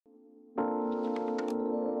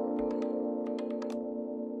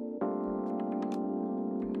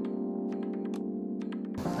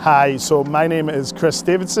Hi, so my name is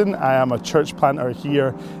Davidson. I am a church planter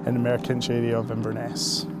here in the Merkinch area of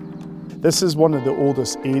Inverness. This is one of the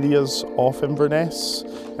oldest areas of Inverness.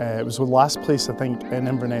 It was the last place, I think, in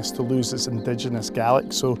Inverness to lose its indigenous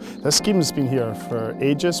Gaelic. So this scheme has been here for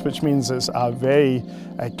ages, which means it's a very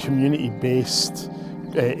community-based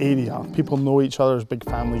area. People know each other as big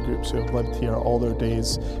family groups who have lived here all their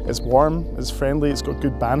days. It's warm, it's friendly, it's got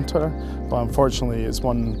good banter, but unfortunately it's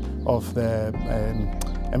one of the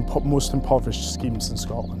most impoverished schemes in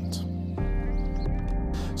Scotland.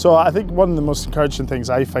 So I think one of the most encouraging things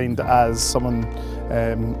I find as someone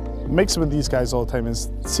mixing with these guys all the time is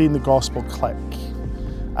seeing the gospel click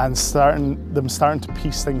and starting to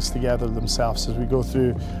piece things together themselves as we go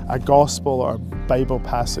through a gospel or a Bible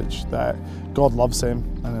passage that God loves them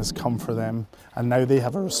and has come for them, and now they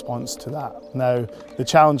have a response to that. Now the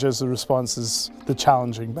challenge is the response is the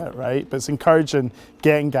challenging bit, right? But it's encouraging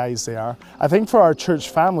getting guys there. I think for our church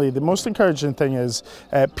family, the most encouraging thing is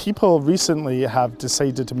people recently have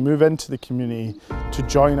decided to move into the community to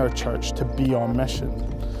join our church to be on mission.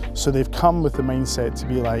 So they've come with the mindset to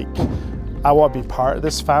be like, I want to be part of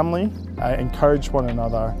this family, I encourage one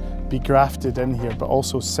another, be grafted in here, but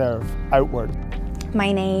also serve outward.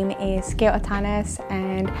 My name is Cate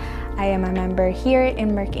and I am a member here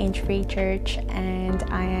in Merkinch Free Church, and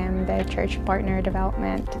I am the church partner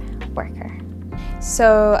development worker.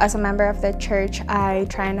 So as a member of the church, I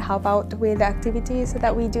try and help out with the activities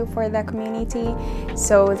that we do for the community.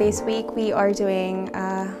 So this week we are doing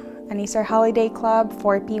an Easter holiday club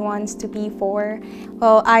for P1s to P4.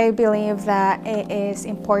 Well, I believe that it is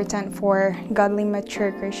important for godly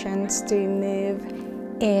mature Christians to move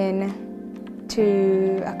in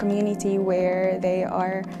to a community where they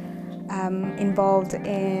are involved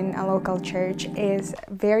in a local church is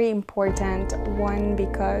very important. One,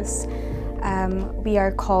 because we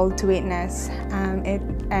are called to witness,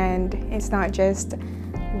 and it's not just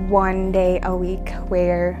one day a week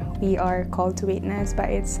where we are called to witness, but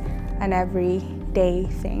it's an everyday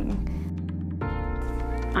thing.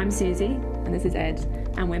 I'm Susie and this is Ed,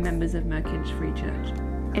 and we're members of Merkinch Free Church.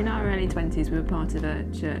 In our early 20s we were part of a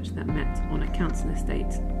church that met on a council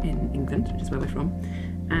estate in England, which is where we're from,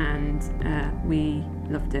 and we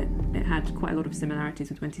loved it. It had quite a lot of similarities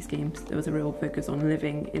with 20 schemes. There was a real focus on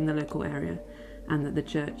living in the local area, and that the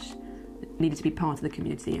church needed to be part of the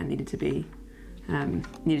community and needed to be a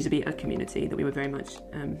community, that we were very much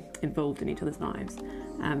involved in each other's lives,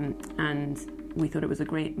 and we thought it was a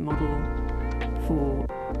great model for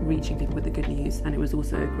reaching people with the good news, and it was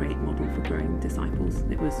also a great model for growing disciples.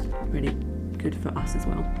 It was really good for us as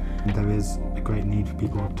well. There is a great need for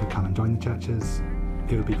people to come and join the churches.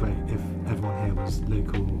 It would be great if everyone here was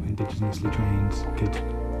local, indigenously trained, could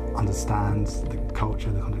understand the culture,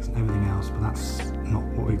 the context and everything else, but that's not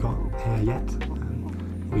what we got here yet.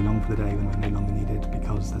 We long for the day when we're no longer needed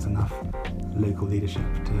because there's enough local leadership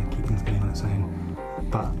to keep things going on its own.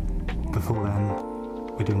 But before then,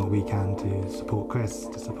 we're doing what we can to support Chris,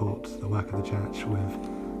 to support the work of the church with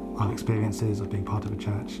our experiences of being part of a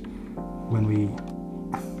church. When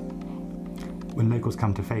locals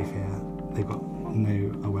come to faith here, they've got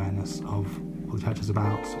no awareness of what the church is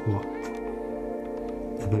about,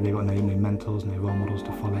 they've got no mentors, no role models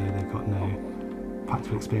to follow, they've got no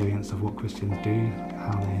practical experience of what Christians do,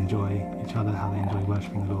 how they enjoy each other, how they enjoy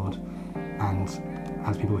worshipping the Lord. And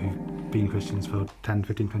as people who've been Christians for 10,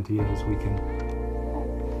 15, 20 years, we can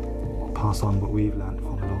pass on what we've learned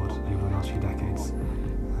from the Lord over the last few decades.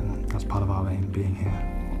 And that's part of our aim being here.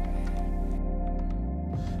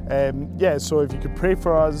 Yeah, so if you could pray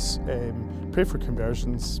for us, pray for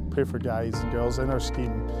conversions, pray for guys and girls in our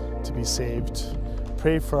scheme to be saved,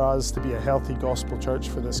 pray for us to be a healthy gospel church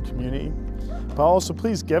for this community. But also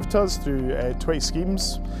please give to us through 20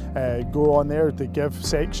 schemes. Go on there, the give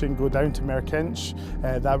section, go down to Merkinch.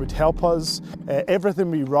 That would help us. Everything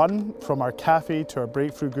we run, from our cafe to our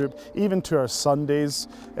breakthrough group, even to our Sundays,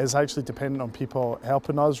 is actually dependent on people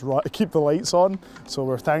helping us keep the lights on. So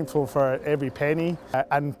we're thankful for every penny.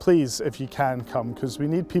 And please, if you can, come, because we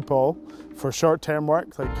need people for short-term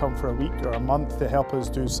work, like come for a week or a month to help us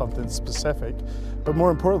do something specific. But more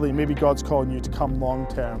importantly, maybe God's calling you to come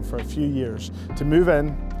long-term for a few years, to move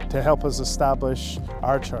in, to help us establish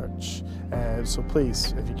our church. So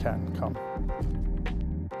please, if you can, come.